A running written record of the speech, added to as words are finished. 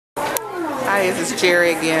Hi, this is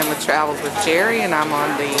Jerry again with Travels with Jerry, and I'm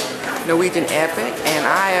on the Norwegian Epic, and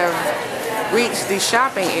I have reached the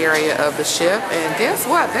shopping area of the ship, and guess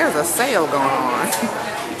what? There's a sale going on.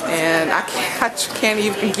 And I can't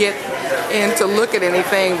even get in to look at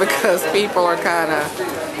anything because people are kind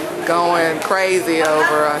of going crazy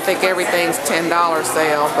over, I think everything's $10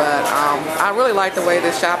 sale, but I really like the way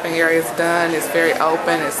this shopping area is done. It's very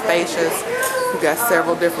open, it's spacious. You've got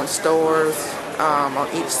several different stores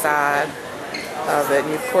on each side of it.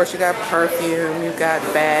 And of course you got perfume, you've got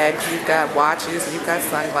bags, you've got watches, you've got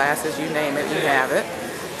sunglasses, you name it, you have it.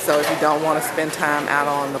 So if you don't want to spend time out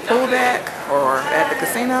on the pool deck or at the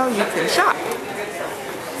casino, you can shop.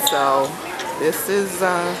 So this is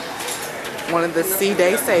one of the sea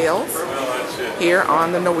day sales here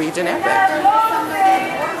on the Norwegian Epic.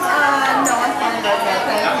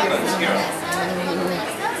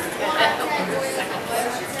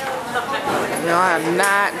 No, I'm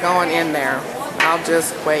not going in there. I'll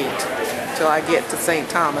just wait till I get to St.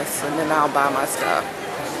 Thomas and then I'll buy my stuff.